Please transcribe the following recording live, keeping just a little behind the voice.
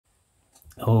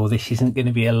Oh, this isn't going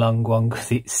to be a long one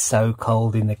because it's so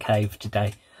cold in the cave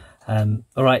today.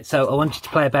 Alright, so I wanted to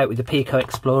play about with the Pico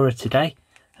Explorer today,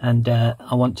 and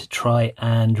I want to try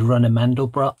and run a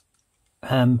MandelBrot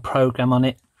program on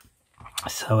it.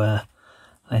 So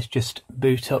let's just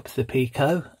boot up the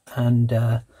Pico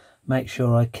and make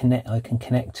sure I can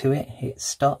connect to it. Hit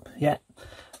stop. Yeah,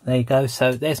 there you go.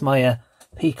 So there's my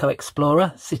Pico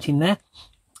Explorer sitting there.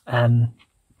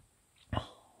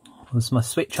 There's my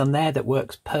switch on there that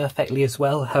works perfectly as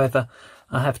well. However,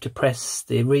 I have to press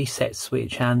the reset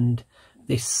switch and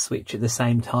this switch at the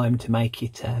same time to make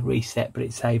it reset, but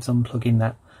it saves unplugging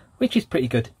that, which is pretty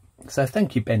good. So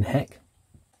thank you, Ben Heck.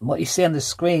 What you see on the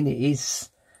screen is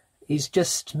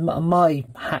just my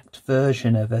hacked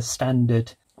version of a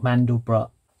standard MandelBrot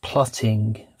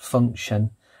plotting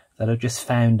function that I just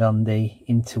found on the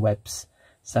interwebs.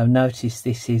 So notice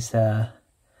this is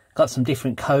got some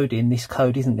different code in. This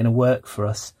code isn't going to work for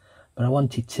us, but I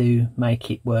wanted to make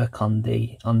it work on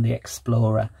the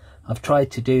Explorer. I've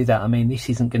tried to do that. I mean, this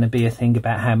isn't going to be a thing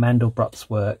about how MandelBrots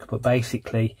work, but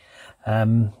basically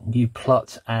you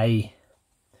plot a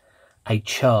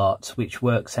chart which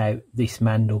works out this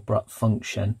MandelBrot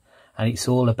function, and it's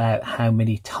all about how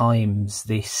many times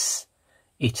this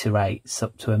iterates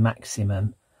up to a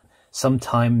maximum.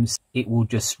 Sometimes it will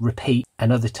just repeat,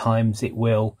 and other times it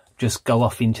will just go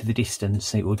off into the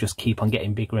distance. It will just keep on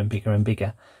getting bigger and bigger and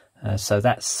bigger. So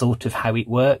that's sort of how it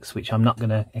works, which I'm not going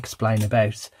to explain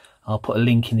about. I'll put a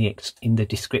link in the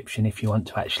description if you want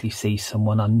to actually see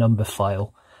someone on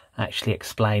Numberphile actually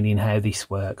explaining how this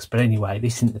works. But anyway,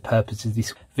 this isn't the purpose of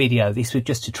this video. This was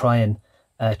just to try and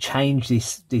change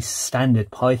this standard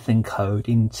Python code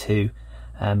into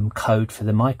code for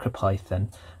the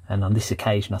MicroPython. And on this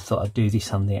occasion, I thought I'd do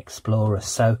this on the Explorer.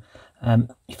 So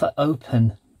if I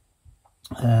open,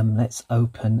 let's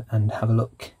open and have a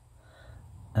look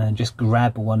and just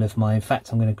grab one of my, in fact,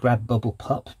 I'm going to grab Bubble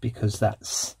Pop because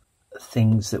that's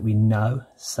things that we know.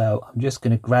 So I'm just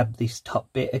going to grab this top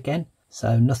bit again.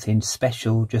 So nothing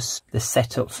special, just the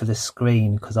setup for the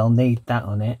screen, because I'll need that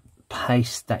on it.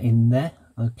 Paste that in there.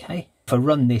 Okay. If I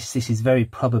run this is very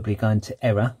probably going to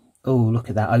error. Oh, look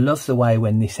at that. I love the way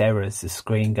when this errors, the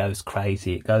screen goes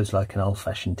crazy. It goes like an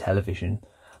old-fashioned television.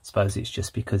 I suppose it's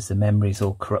just because the memory's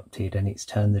all corrupted and it's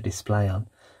turned the display on.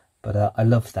 But I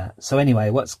love that. So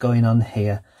anyway, what's going on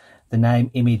here? The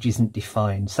name image isn't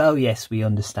defined. So yes, we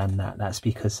understand that. That's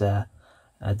because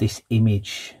this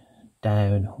image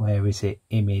down, where is it?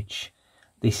 Image.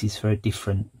 This is for a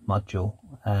different module.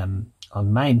 On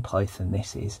main Python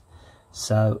this is.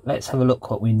 So let's have a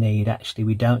look what we need. Actually,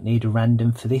 we don't need a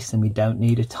random for this, and we don't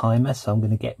need a timer. So I'm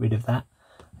going to get rid of that.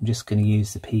 I'm just going to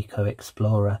use the Pico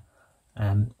Explorer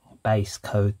base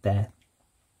code there.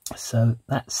 So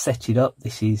that's set it up.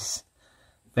 This is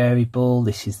variable.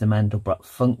 This is the MandelBrot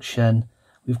function.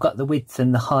 We've got the width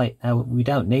and the height. Now we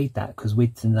don't need that because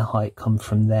width and the height come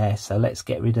from there. So let's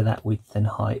get rid of that width and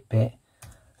height bit.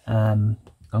 I'm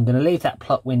going to leave that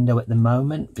plot window at the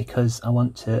moment because I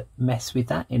want to mess with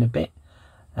that in a bit.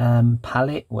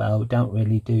 Palette, well, we don't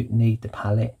really need the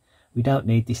palette. We don't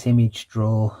need this image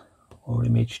draw or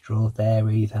image draw there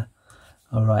either.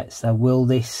 All right, so will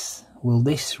this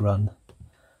run?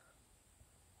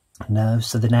 No,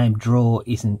 so the name draw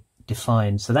isn't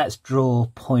defined. So that's draw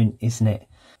point, isn't it?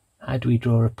 How do we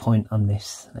draw a point on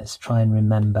this? Let's try and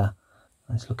remember.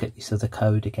 Let's look at this other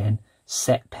code again.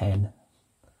 Set pen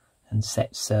and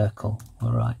set circle.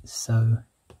 All right, so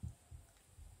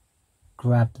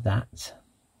grab that.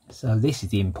 So this is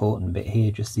the important bit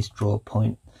here, just this draw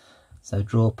point. So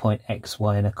draw point X,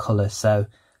 Y, and a color. So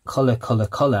color, color,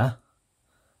 color.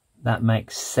 That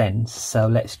makes sense. So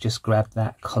let's just grab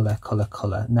that color, color,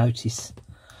 color. Notice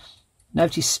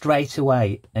straight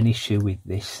away an issue with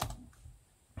this.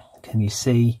 Can you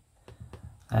see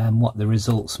what the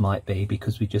results might be,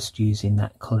 because we're just using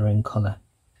that color and color.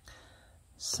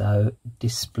 So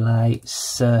display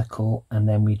circle, and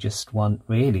then we just want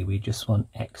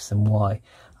X and Y.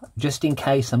 Just in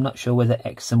case, I'm not sure whether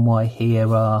X and Y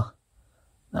here are,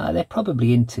 no, they're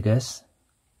probably integers.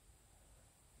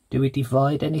 Do we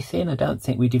divide anything? I don't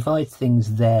think we divide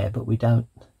things there, but we don't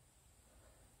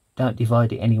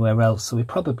divide it anywhere else, so we're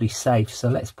probably safe. So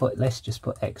let's just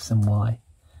put X and Y.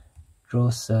 Draw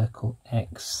circle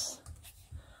X,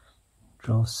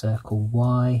 draw circle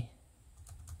Y,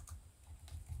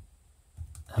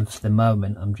 and for the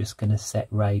moment I'm just going to set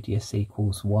radius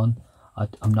equals 1.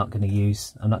 I'm not going to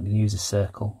use a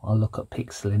circle. I'll look up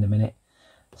pixel in a minute.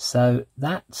 So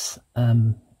that's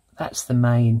the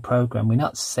main program. We're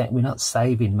not saving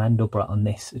MandelBrot on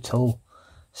this at all.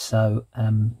 So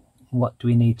what do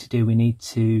we need to do? We need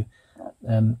to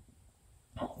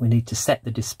we need to set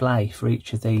the display for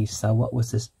each of these. So what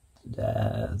was this,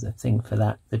 the thing for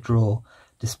that? The draw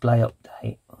display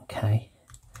update. Okay,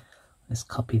 let's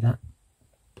copy that,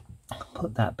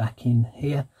 put that back in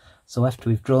here. So after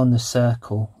we've drawn the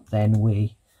circle, then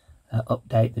we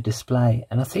update the display,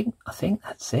 and I think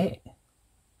that's it.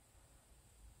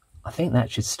 I think that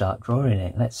should start drawing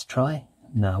it. Let's try.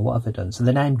 No, what have I done? So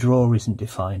the name drawer isn't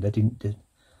defined. I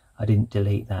didn't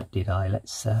delete that, did I?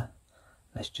 Let's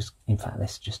just, in fact,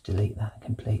 let's just delete that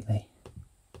completely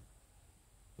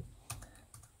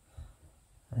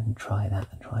and try that,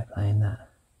 and try playing that.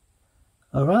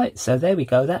 All right, so there we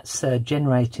go. That's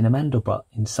generating a MandelBrot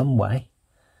in some way.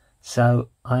 So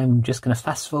I'm just going to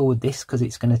fast forward this because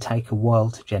it's going to take a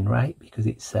while to generate, because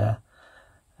it's a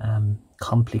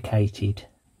complicated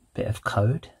bit of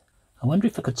code. I wonder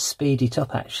if I could speed it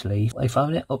up actually. If I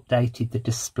only updated the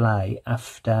display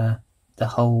after the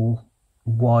whole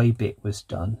Y bit was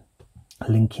done,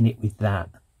 linking it with that.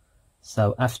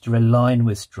 So after a line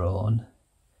was drawn,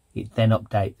 it then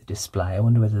update the display. I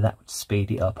wonder whether that would speed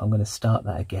it up. I'm going to start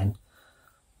that again.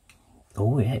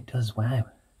 Oh yeah, it does. Wow.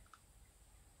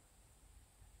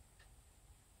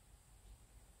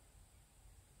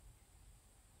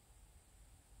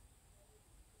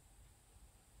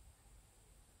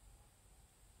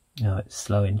 No, it's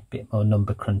slowing, a bit more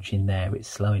number crunching there, it's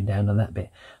slowing down on that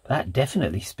bit. But that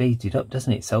definitely speeds it up,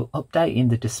 doesn't it? So updating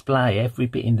the display, every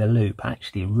bit in the loop,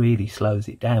 actually really slows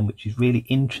it down, which is really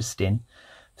interesting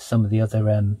for some of the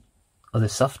other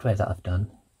software that I've done.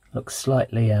 Looks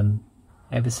slightly,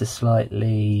 ever so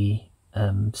slightly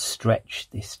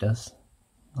stretched, this does.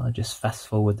 I'll just fast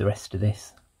forward the rest of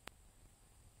this.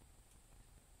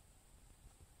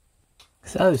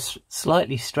 So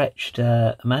slightly stretched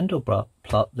MandelBrot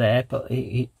plot there, but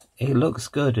it looks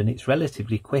good and it's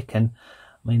relatively quick. And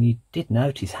I mean, you did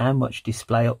notice how much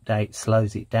display update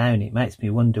slows it down. It makes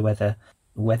me wonder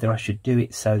whether I should do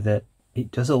it so that it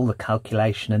does all the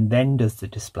calculation and then does the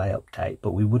display update,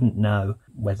 but we wouldn't know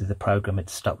whether the program had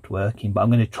stopped working. But I'm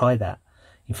going to try that.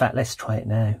 In fact, let's try it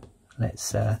now.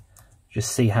 Let's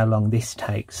just see how long this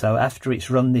takes. So after it's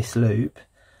run this loop,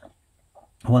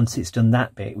 once it's done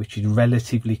that bit, which is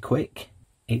relatively quick,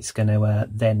 it's going to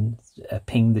then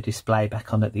ping the display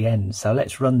back on at the end. So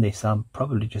let's run this. I'm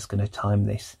probably just going to time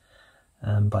this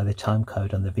by the time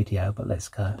code on the video, but let's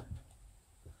go.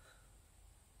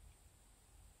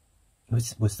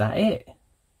 Was that it?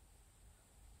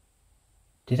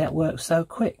 Did that work so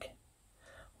quick?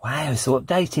 Wow, so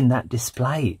updating that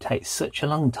display, it takes such a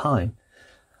long time.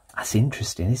 That's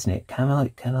interesting, isn't it? Can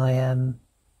I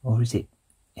or is it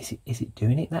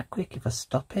doing it that quick if I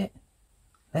stop it?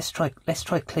 Let's try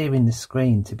clearing the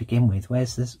screen to begin with.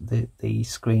 Where's the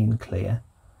screen clear?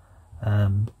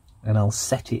 And I'll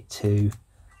set it to,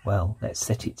 well, let's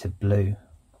set it to blue.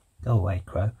 Go away,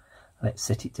 Crow. Let's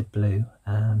set it to blue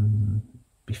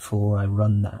before I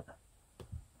run that,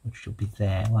 which will be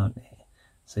there, won't it?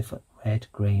 So if I red,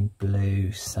 green,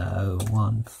 blue, so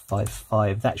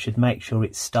 155. That should make sure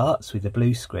it starts with the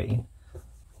blue screen.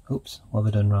 Oops, what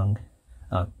have I done wrong?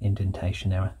 Oh,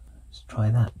 indentation error. Let's try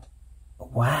that.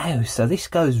 Wow, so this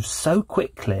goes so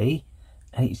quickly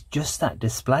and it's just that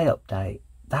display update.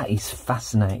 That is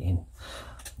fascinating.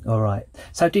 All right,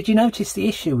 so did you notice the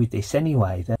issue with this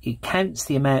anyway? That it counts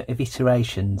the amount of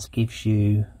iterations, gives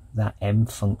you that M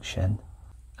function,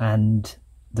 and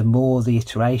the more the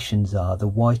iterations are, the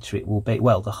whiter it will be.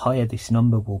 Well, the higher this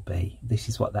number will be. This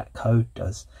is what that code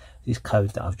does. This code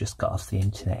that I've just got off the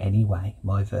internet anyway,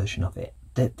 my version of it.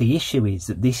 The issue is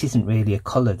that this isn't really a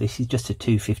colour, this is just a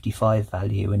 255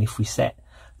 value, and if we set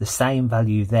the same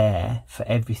value there for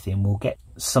everything, we'll get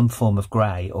some form of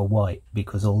grey or white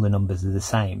because all the numbers are the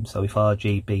same. So if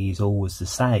RGB is always the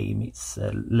same, it's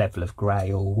a level of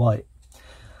grey or white.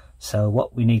 So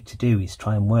what we need to do is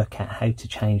try and work out how to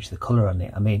change the colour on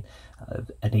it. I mean,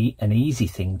 an easy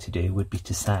thing to do would be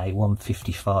to say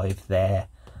 155 there.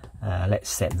 Let's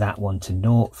set that one to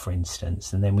 0, for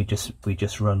instance, and then we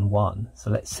just run 1.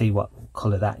 So let's see what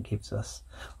colour that gives us.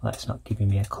 Well, that's not giving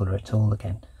me a colour at all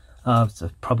again. Oh, so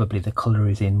probably the colour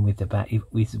is in with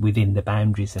within the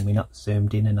boundaries, and we're not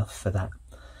zoomed in enough for that.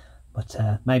 But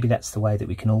maybe that's the way that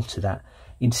we can alter that.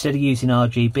 Instead of using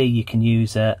RGB, you can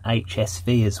use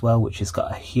HSV as well, which has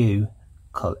got a hue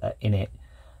in it.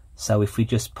 So if we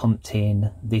just pumped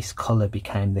in this colour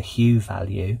became the hue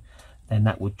value, then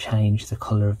that would change the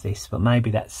colour of this. But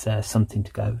maybe that's something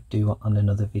to go do on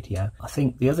another video. I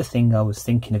think the other thing I was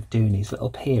thinking of doing is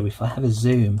up here, if I have a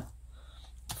zoom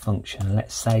function,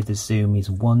 let's say the zoom is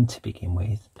 1 to begin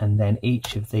with, and then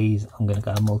each of these I'm going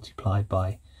to go multiply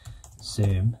by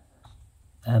zoom.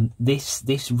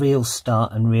 This real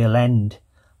start and real end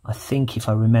I think if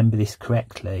I remember this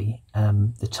correctly,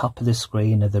 the top of the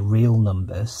screen are the real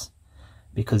numbers,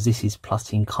 because this is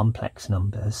plotting complex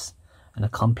numbers, and a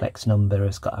complex number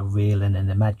has got a real and an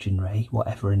imaginary.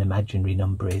 Whatever an imaginary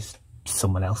number is,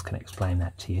 someone else can explain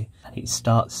that to you. And it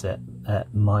starts at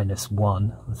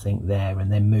 -1, I think, there,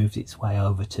 and then moves its way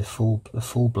over to a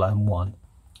full-blown 1.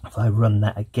 If I run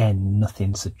that again,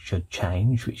 nothing should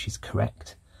change, which is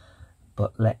correct.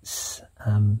 But let's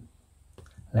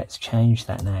change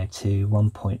that now to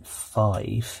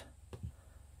 1.5,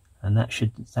 and that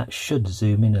should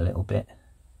zoom in a little bit.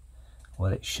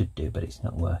 Well, it should do, but it's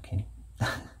not working.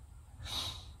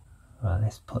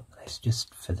 Right, let's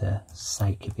just, for the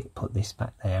sake of it, put this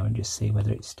back there and just see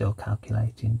whether it's still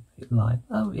calculating line.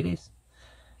 Oh, it is.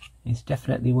 It's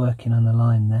definitely working on a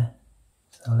line there.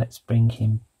 So let's bring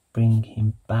him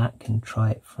back and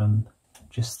try it from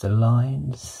just the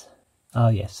lines. Oh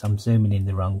yes, I'm zooming in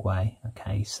the wrong way.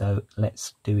 Okay, so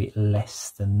let's do it less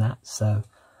than that. So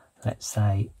let's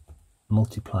say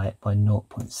multiply it by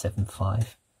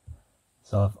 0.75.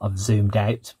 So I've zoomed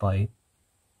out by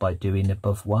doing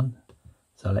above 1.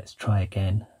 So let's try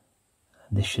again.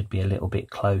 This should be a little bit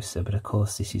closer, but of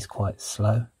course this is quite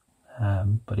slow,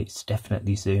 but it's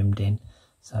definitely zoomed in.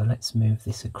 So let's move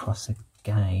this across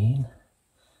again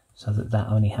so that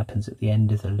only happens at the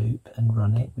end of the loop, and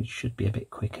run it, which should be a bit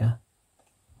quicker.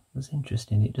 That's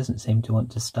interesting, it doesn't seem to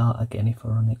want to start again if I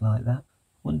run it like that.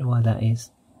 Wonder why that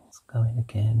is. Let's go in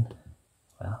again.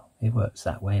 Well, it works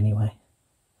that way anyway.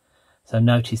 So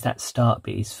notice that start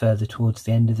bit is further towards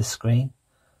the end of the screen,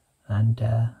 and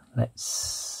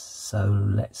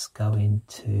let's go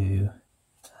into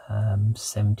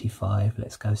 75.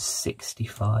 Let's go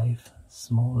 65,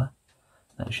 smaller.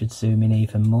 That should zoom in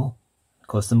even more. Of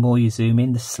course, the more you zoom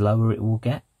in, the slower it will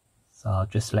get. So I'll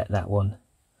just let that one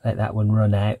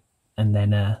run out, and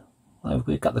then well,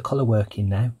 we've got the colour working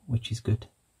now, which is good.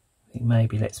 I think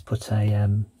maybe let's put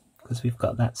a because we've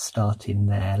got that start in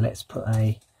there. Let's put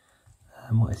a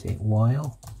what is it?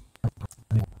 While.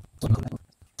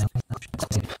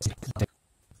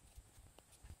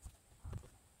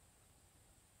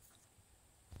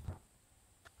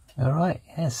 All right,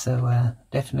 yeah, so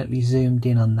definitely zoomed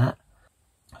in on that.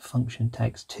 Function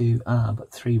takes 2,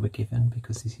 but 3 were given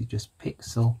because this is just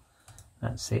pixel.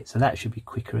 That's it. So that should be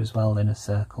quicker as well than a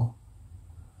circle.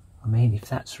 I mean, if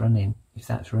that's running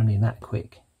that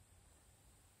quick,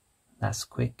 that's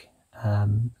quick.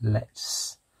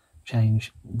 Let's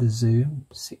change the zoom,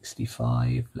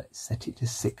 65. Let's set it to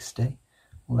 60.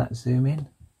 Will that zoom in?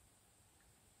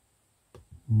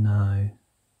 No.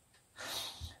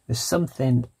 There's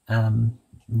something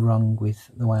wrong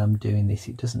with the way I'm doing this.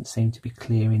 It doesn't seem to be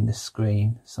clearing the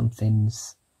screen.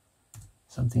 Something's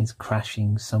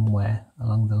crashing somewhere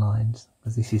along the lines,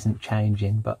 because this isn't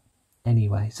changing. But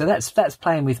anyway, so that's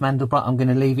playing with MandelBrot. I'm going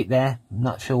to leave it there. I'm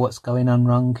not sure what's going on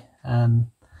wrong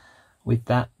with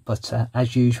that, but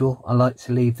as usual, I like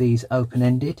to leave these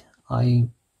open-ended. I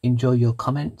enjoy your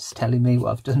comments telling me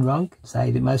what I've done wrong.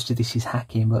 Say that most of this is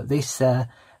hacking, but this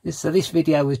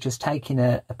video was just taking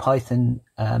a Python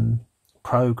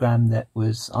program that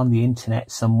was on the internet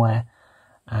somewhere,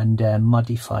 and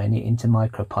modifying it into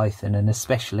MicroPython, and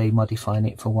especially modifying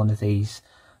it for one of these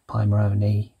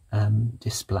Pimoroni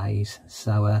displays.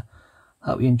 So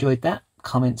hope you enjoyed that.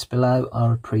 Comments below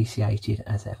are appreciated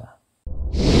as ever.